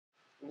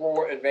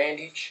Raw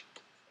Advantage.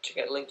 Check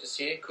out the link just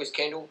here. Chris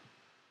Kendall,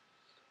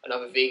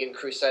 another vegan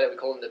crusader. We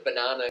call him the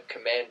Banana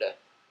Commander.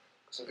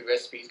 Some good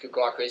recipes, good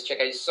guy, Chris.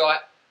 Check out his site.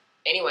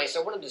 Anyway,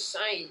 so I wanted to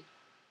say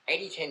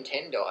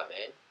 80-10-10 diet,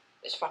 man.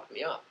 It's fucked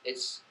me up.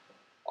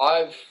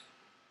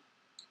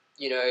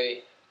 You know,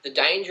 the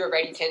danger of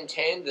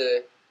 80-10-10,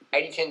 the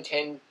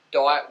 80-10-10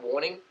 diet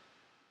warning,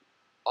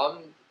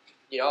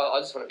 you know, I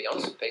just want to be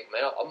honest with people,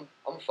 man.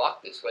 I'm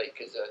fucked this week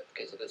because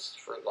of this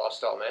fruit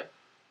lifestyle, man.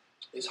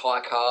 This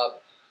high carb,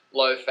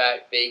 low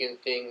fat vegan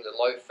thing, the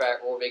low fat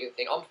raw vegan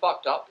thing. I'm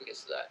fucked up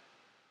because of that.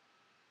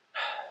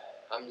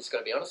 I'm just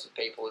going to be honest with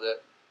people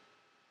that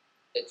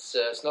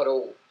it's not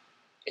all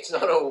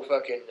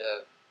fucking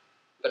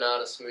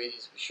banana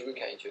smoothies with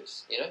sugarcane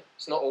juice. You know,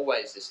 it's not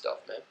always this stuff,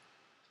 man.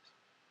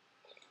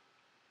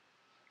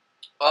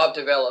 I've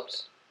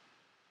developed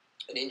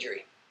an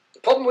injury. The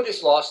problem with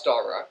this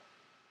lifestyle, right?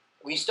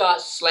 When you start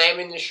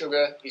slamming the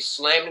sugar, you're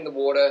slamming the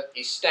water,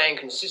 you're staying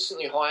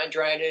consistently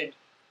hydrated,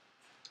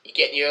 you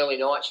get in the early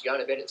nights, you're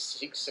going to bed at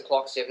 6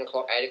 o'clock, 7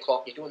 o'clock, 8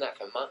 o'clock, you're doing that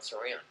for months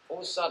around. All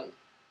of a sudden,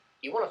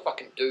 you want to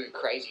fucking do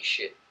crazy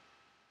shit.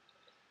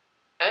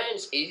 And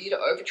it's easy to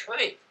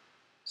overtrain.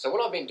 So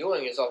what I've been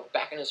doing is I'm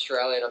back in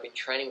Australia and I've been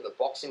training with a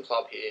boxing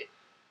club here.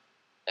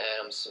 And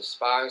I'm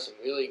sparring some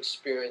really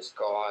experienced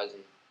guys.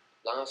 And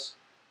last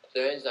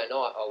Thursday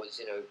night I was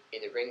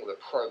in the ring with a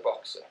pro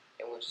boxer.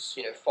 And we're just,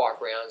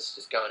 5 rounds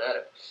just going at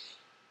it.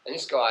 And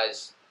this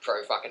guy's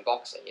pro fucking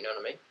boxer, you know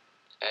what I mean?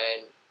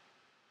 And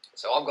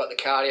so I've got the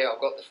cardio,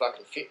 I've got the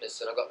fucking fitness,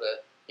 and I've got the,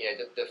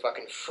 the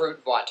fucking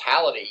fruit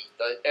vitality.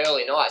 The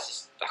early nights,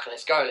 just fucking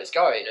let's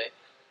go, you know?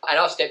 And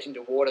I've stepped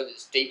into water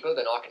that's deeper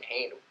than I can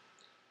handle.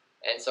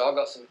 And so I've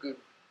got some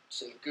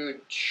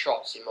good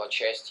shots in my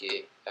chest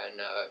here.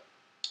 And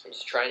I'm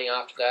just training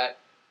after that.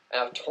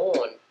 And I've torn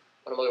one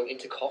of my little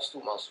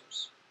intercostal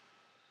muscles.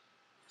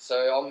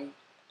 So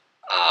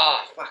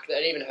fuck,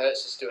 that even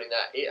hurts just doing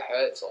that. It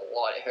hurts a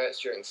lot. It hurts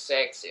during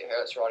sex, it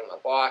hurts riding my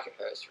bike, it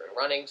hurts during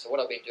running. So what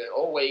I've been doing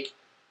all week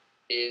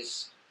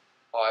is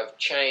I've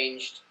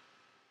changed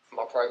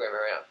my program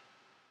around.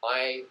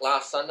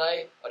 Last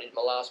Sunday, I did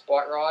my last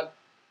bike ride,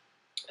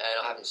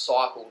 and I haven't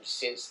cycled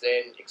since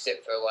then,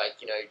 except for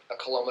a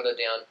kilometre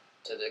down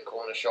to the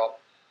corner shop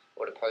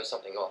or to post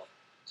something off.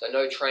 So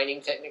no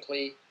training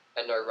technically,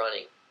 and no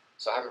running.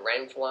 So I haven't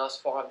ran for the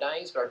last 5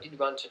 days, but I did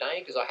run today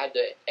because I had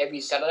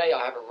every Saturday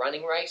I have a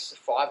running race,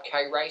 a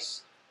 5K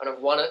race, and I've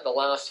won it the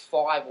last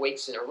 5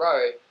 weeks in a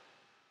row.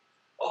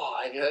 Oh,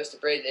 it hurts to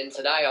breathe. And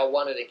today I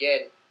won it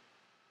again.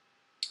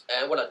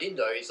 And what I did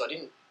though is I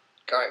didn't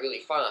go out really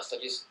fast. I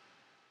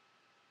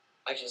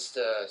just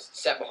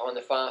sat behind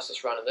the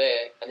fastest runner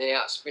there and then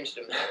out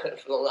sprinted him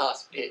for the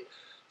last bit.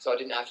 So I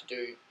didn't have to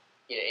do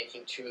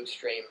anything too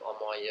extreme on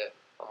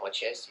my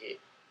chest here.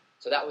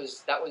 So that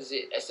was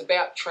it. It's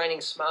about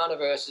training smarter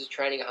versus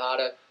training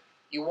harder.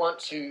 You want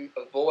to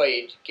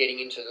avoid getting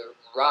into the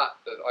rut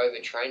of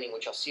overtraining,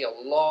 which I see a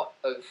lot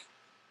of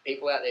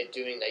people out there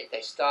doing.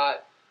 They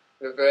start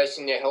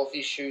reversing their health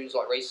issues.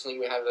 Like recently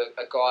we have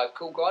a guy,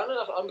 cool guy. I don't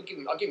know,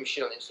 I'll give him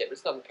shit on the internet, but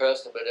it's nothing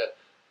personal. But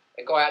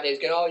a guy out there is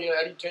going,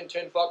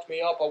 80-10-10 fucked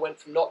me up. I went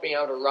from not being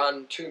able to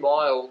run 2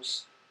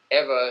 miles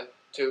ever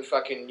to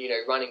fucking,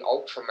 running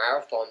ultra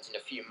marathons in a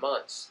few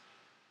months.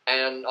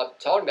 And I've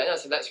told him about that. I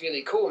said, that's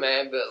really cool,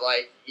 man, but,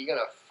 you're going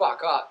to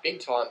fuck up big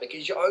time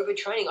because you're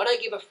overtraining. I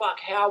don't give a fuck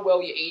how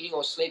well you're eating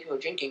or sleeping or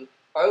drinking.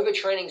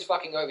 Overtraining is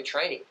fucking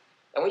overtraining.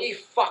 And when you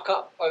fuck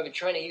up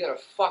overtraining, you're going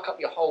to fuck up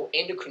your whole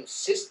endocrine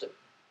system.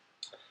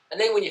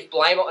 And then when you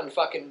blame it on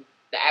fucking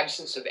the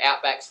absence of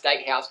Outback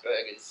Steakhouse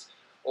burgers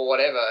or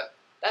whatever,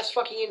 that's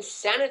fucking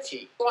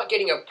insanity. It's like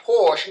getting a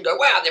Porsche and go,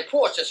 wow, the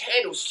Porsche just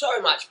handles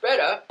so much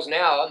better.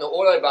 Now on the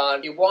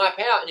Autobahn, you wipe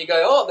out and you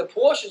go, oh, the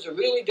Porsches are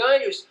really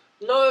dangerous.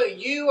 No,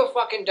 you are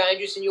fucking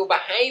dangerous in your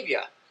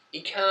behaviour.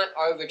 You can't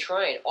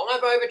overtrain.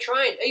 I've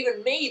overtrained.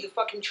 Even me, the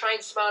fucking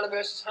train smarter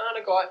versus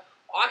harder guy,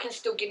 I can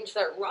still get into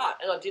that rut.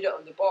 And I did it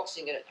on the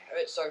boxing and it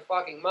hurts so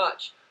fucking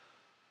much.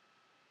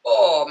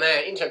 Oh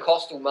man,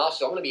 intercostal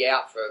muscle. I'm going to be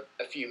out for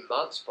a few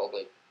months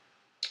probably.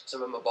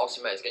 Some of my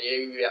boxing mates going, yeah,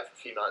 you'll be out for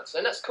a few months.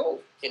 And that's cool,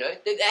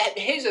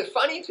 Here's a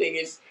funny thing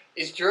is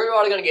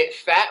Durianrider going to get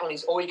fat on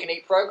his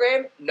all-you-can-eat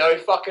program? No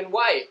fucking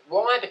way.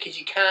 Why? Because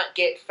you can't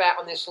get fat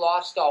on this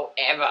lifestyle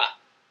ever.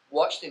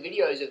 Watch the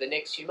videos of the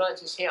next few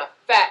months and see how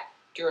fat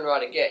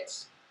Durianrider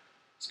gets.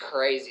 It's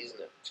crazy, isn't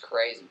it? It's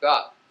crazy.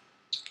 But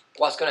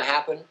what's going to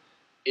happen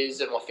is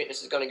that my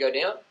fitness is going to go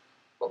down.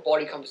 My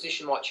body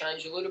composition might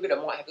change a little bit.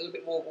 I might have a little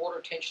bit more water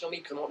retention on me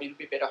because I might be a little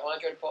bit better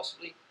hydrated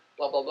possibly.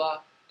 Blah, blah, blah.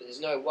 But there's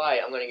no way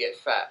I'm going to get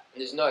fat.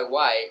 And there's no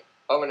way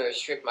I'm going to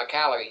restrict my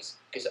calories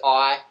because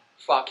I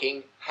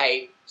fucking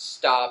hate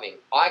starving.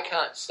 I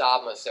can't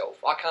starve myself.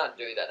 I can't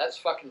do that. That's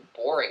fucking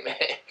boring, man.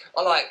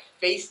 I like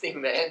feasting,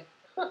 man.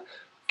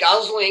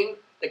 Guzzling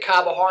the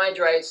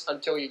carbohydrates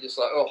until you're just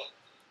like, oh,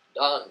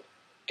 done.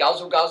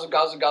 Guzzle, guzzle,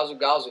 guzzle, guzzle,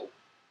 guzzle.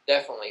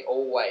 Definitely,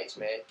 always,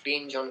 man.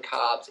 Binge on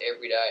carbs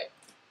every day.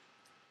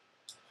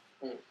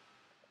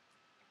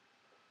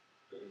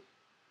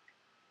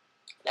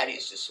 That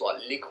is just like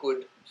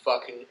liquid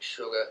fucking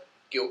sugar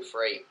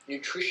guilt-free.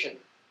 Nutrition.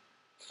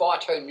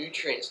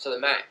 Phytonutrients to the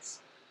max.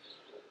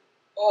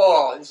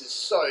 Oh, this is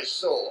so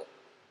sore.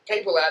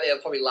 People out there are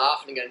probably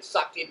laughing and going,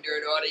 sucked in,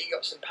 Durianrider, you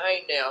got some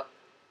pain now.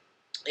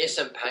 There's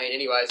some pain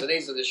anyway. So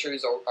these are the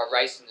shoes I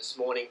raced in this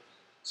morning.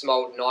 Some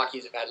old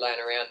Nikes I've had laying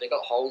around. They've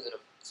got holes in them.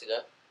 See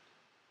that?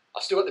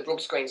 I still got the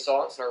Brooks Green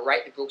Silence, and I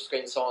rate the Brooks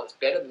Green Silence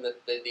better than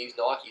these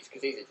Nikes,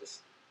 because these are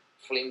just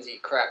flimsy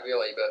crap,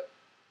 really. But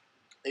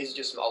these are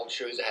just some old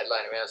shoes I had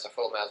laying around, so I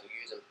thought I might as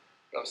well use them.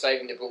 But I'm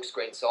saving the Brooks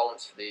Green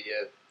Silence for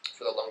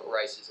the longer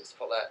races and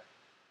stuff like that.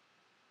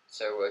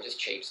 So just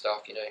cheap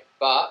stuff, you know.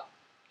 But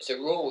it's a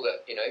rule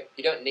that, you know,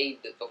 you don't need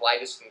the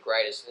latest and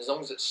greatest. And as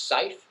long as it's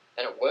safe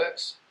and it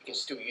works, you can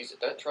still use it.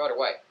 Don't throw it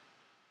away.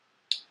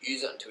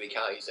 Use it until you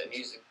can't use it. And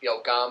use the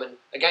old Garmin.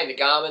 Again, the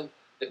Garmin,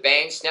 the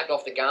band snapped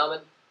off the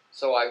Garmin,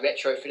 so I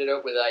retrofitted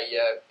it with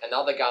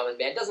another Garmin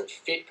band. It doesn't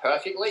fit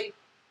perfectly,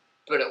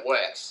 but it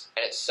works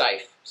and it's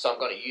safe, so I'm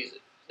going to use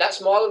it. That's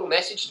my little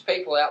message to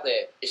people out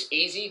there. It's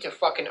easy to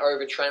fucking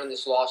overtrain in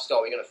this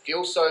lifestyle. You're going to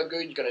feel so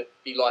good. You're going to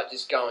be like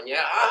just going,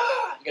 yeah,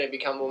 you're going to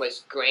become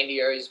almost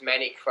grandiose,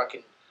 manic,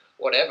 fucking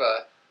whatever.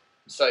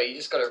 So you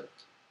just got to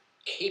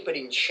keep it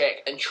in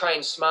check and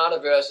train smarter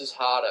versus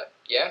harder,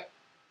 yeah?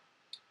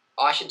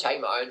 I should take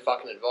my own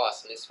fucking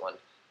advice on this one.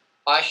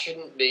 I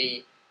shouldn't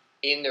be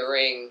in the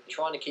ring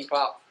trying to keep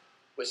up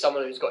with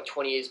someone who's got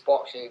 20 years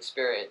boxing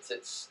experience.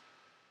 It's,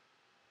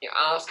 you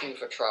know, asking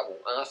for trouble.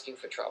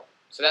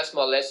 So that's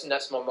my lesson.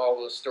 That's my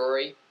moral of the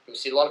story. You'll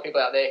see a lot of people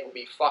out there who'll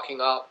be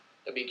fucking up.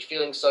 They'll be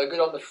feeling so good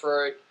on the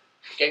fruit,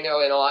 getting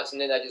early nights,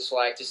 and then they just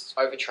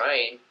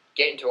overtrain,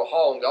 get into a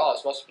hole and go, oh,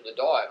 it must be the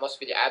diet. It must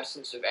be the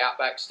absence of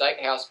Outback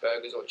Steakhouse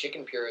burgers or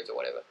chicken periods or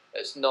whatever.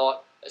 It's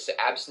not. It's the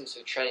absence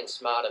of training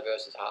smarter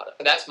versus harder.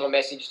 And that's my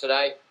message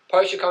today.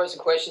 Post your comments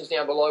and questions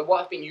down below. What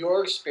have been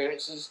your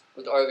experiences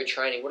with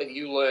overtraining? What have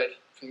you learned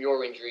from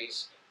your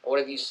injuries? Or what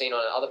have you seen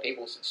on other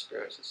people's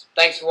experiences?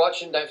 Thanks for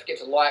watching. Don't forget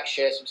to like,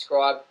 share,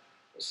 subscribe.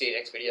 We'll see you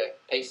next video.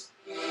 Peace.